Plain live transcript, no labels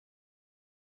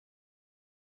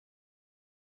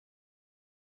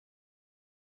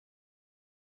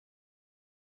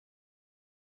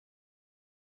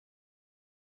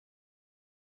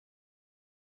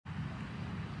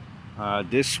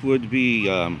This would be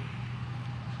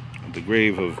the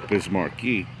grave of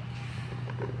Markie.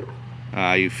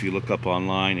 If you look up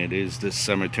online, it is this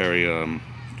cemetery.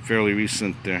 Fairly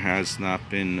recent. There has not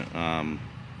been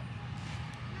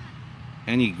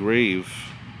any grave,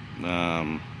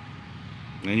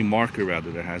 any marker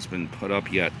rather, that has been put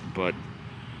up yet. But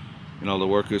you know, the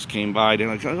workers came by. They're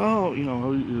like, "Oh, you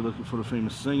know, you're looking for the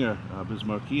famous singer,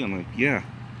 Markie?" I'm like, "Yeah,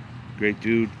 great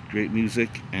dude, great music."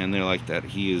 And they're like, that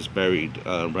he is buried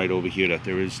right over here. That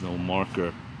there is no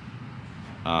marker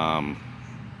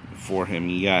for him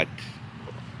yet.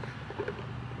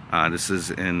 This is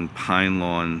in Pine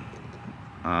Lawn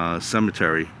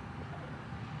Cemetery.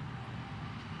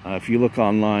 If you look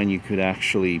online, you could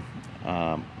actually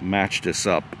match this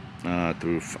up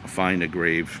through Find a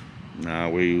Grave,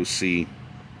 where you see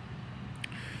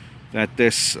that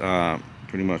this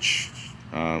pretty much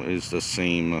is the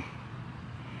same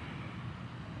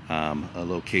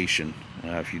location.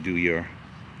 If you do your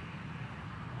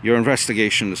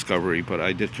investigation discovery, but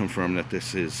I did confirm that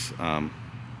this is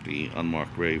the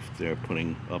unmarked grave. They're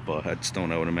putting up a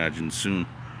headstone, I would imagine, soon.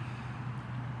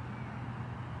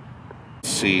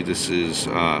 See, this is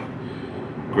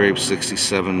grave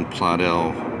 67, plot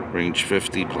L, range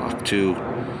 50, block 2,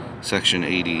 section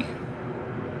 80.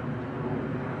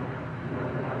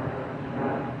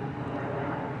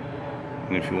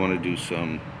 And if you want to do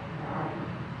some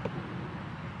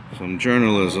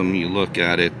journalism, you look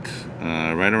at it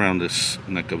right around this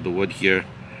neck of the wood here,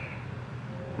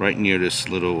 right near this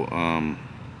little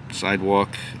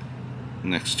sidewalk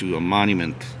next to a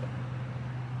monument.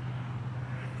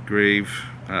 Grave,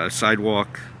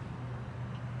 sidewalk,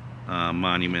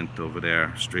 monument over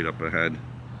there, straight up ahead.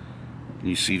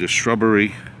 You see the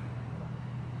shrubbery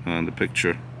on the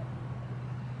picture.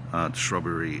 The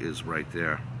shrubbery is right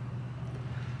there.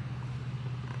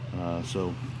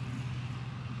 So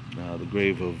the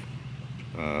grave of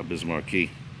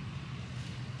Markie.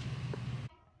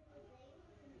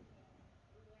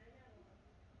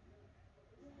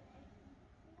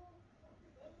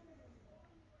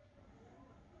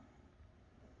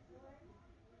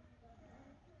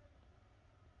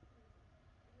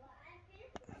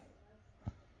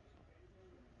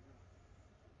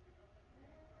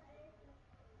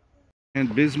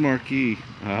 And Markie,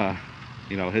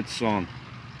 you know, hit song,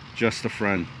 Just a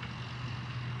Friend.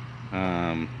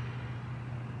 A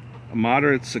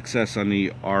moderate success on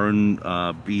the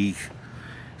R&B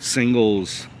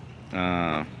singles,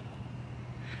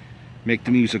 Make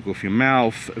the Music with Your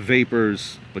Mouth,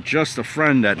 Vapors, but Just a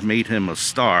Friend that made him a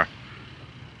star.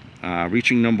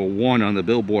 Reaching #1 on the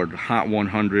Billboard Hot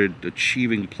 100,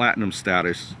 achieving platinum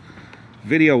status.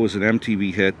 Video was an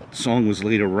MTV hit. Song was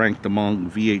later ranked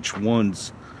among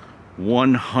VH1's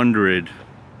 100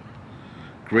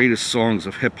 greatest songs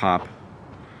of hip-hop.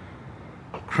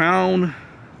 Crown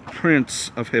Prince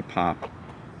of hip-hop.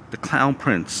 The Clown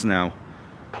Prince. Now,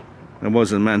 it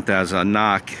wasn't meant as a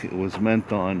knock. It was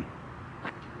meant on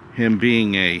him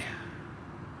being a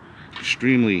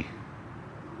extremely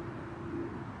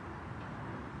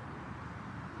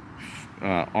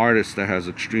artist that has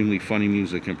extremely funny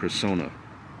music and persona.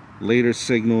 Later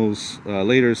singles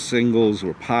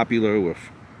were popular with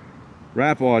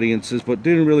rap audiences, but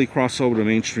didn't really cross over to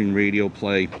mainstream radio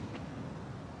play.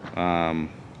 You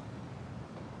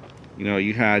know,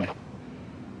 you had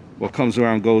What Comes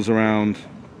Around Goes Around,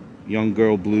 Young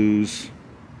Girl Blues.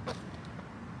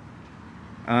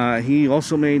 He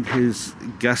also made his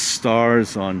guest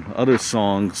stars on other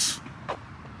songs.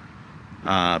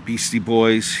 Beastie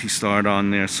Boys, he starred on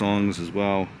their songs as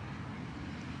well.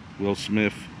 Will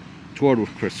Smith toured with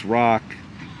Chris Rock.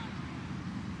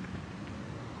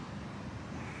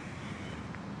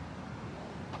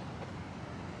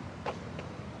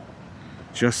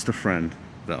 Just a Friend,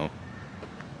 though.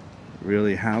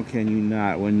 Really, how can you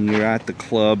not? When you're at the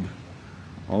club,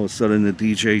 all of a sudden the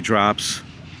DJ drops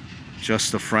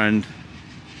Just a Friend.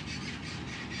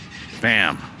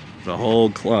 Bam! The whole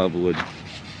club would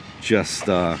just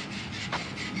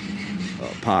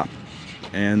pop.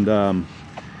 And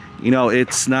you know,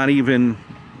 it's not even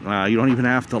you don't even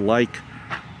have to like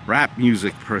rap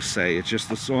music per se. It's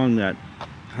just a song that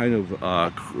kind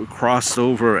of crossed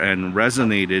over and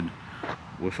resonated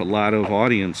with a lot of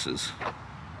audiences.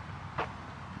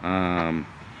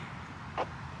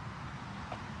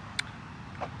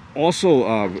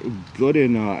 Also good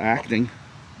in acting.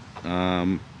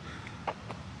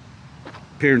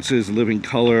 Appearances, Living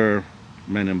Color,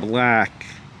 Men in Black.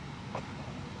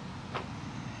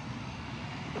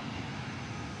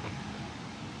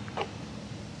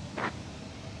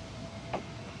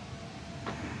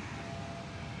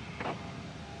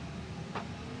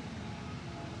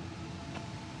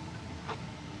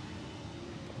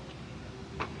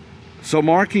 So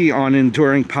Markie, on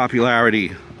enduring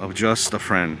popularity of Just a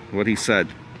Friend, what he said,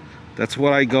 that's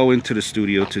what I go into the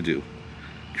studio to do.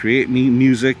 Create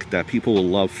music that people will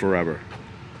love forever.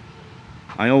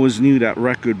 I always knew that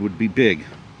record would be big.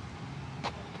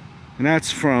 And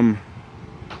that's from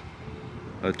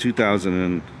a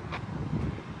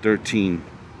 2013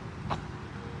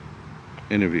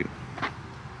 interview.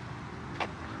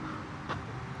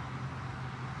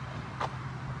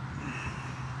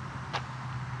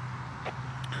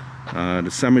 The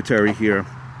cemetery here,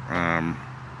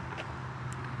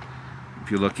 if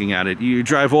you're looking at it, you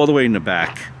drive all the way in the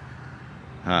back,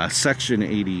 section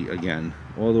 80 again,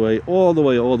 all the way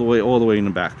in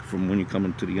the back from when you come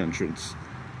into the entrance.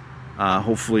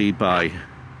 Hopefully by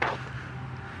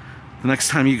the next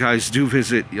time you guys do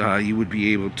visit, you would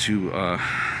be able to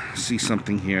see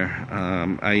something here.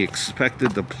 I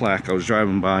expected the plaque. I was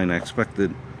driving by and I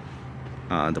expected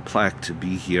the plaque to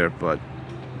be here, but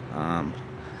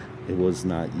it was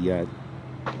not yet.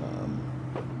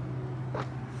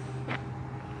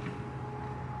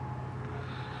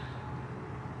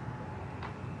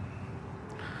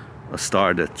 A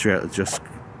star that just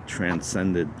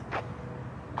transcended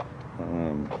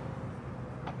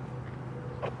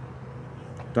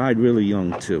died really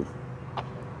young too.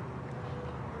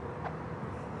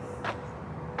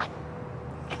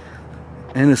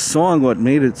 And the song, what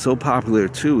made it so popular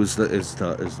too, is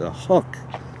the hook,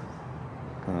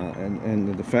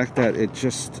 and the fact that it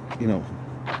just, you know,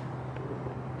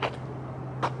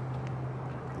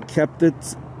 kept it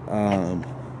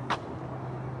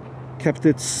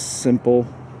simple.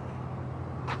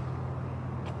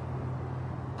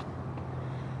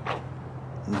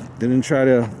 Didn't try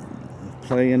to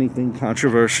play anything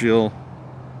controversial,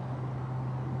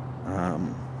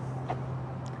 and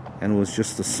it was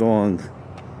just a song,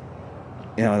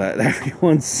 you know, that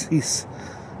everyone sees,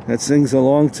 that sings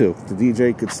along to. The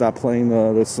DJ could stop playing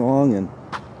the song and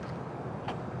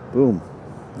boom,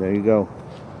 there you go.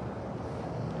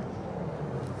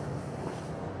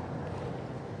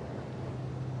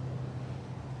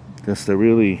 Just a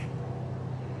really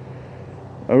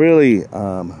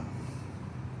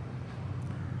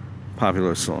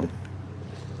popular song.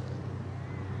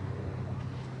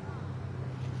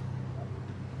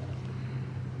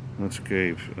 That's a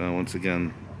grave. Once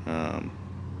again,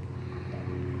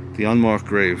 the unmarked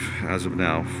grave as of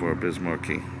now for Biz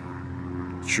Markie.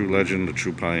 True legend, a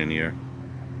true pioneer.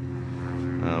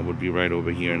 Would be right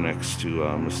over here next to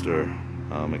Mr.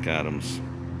 McAdams.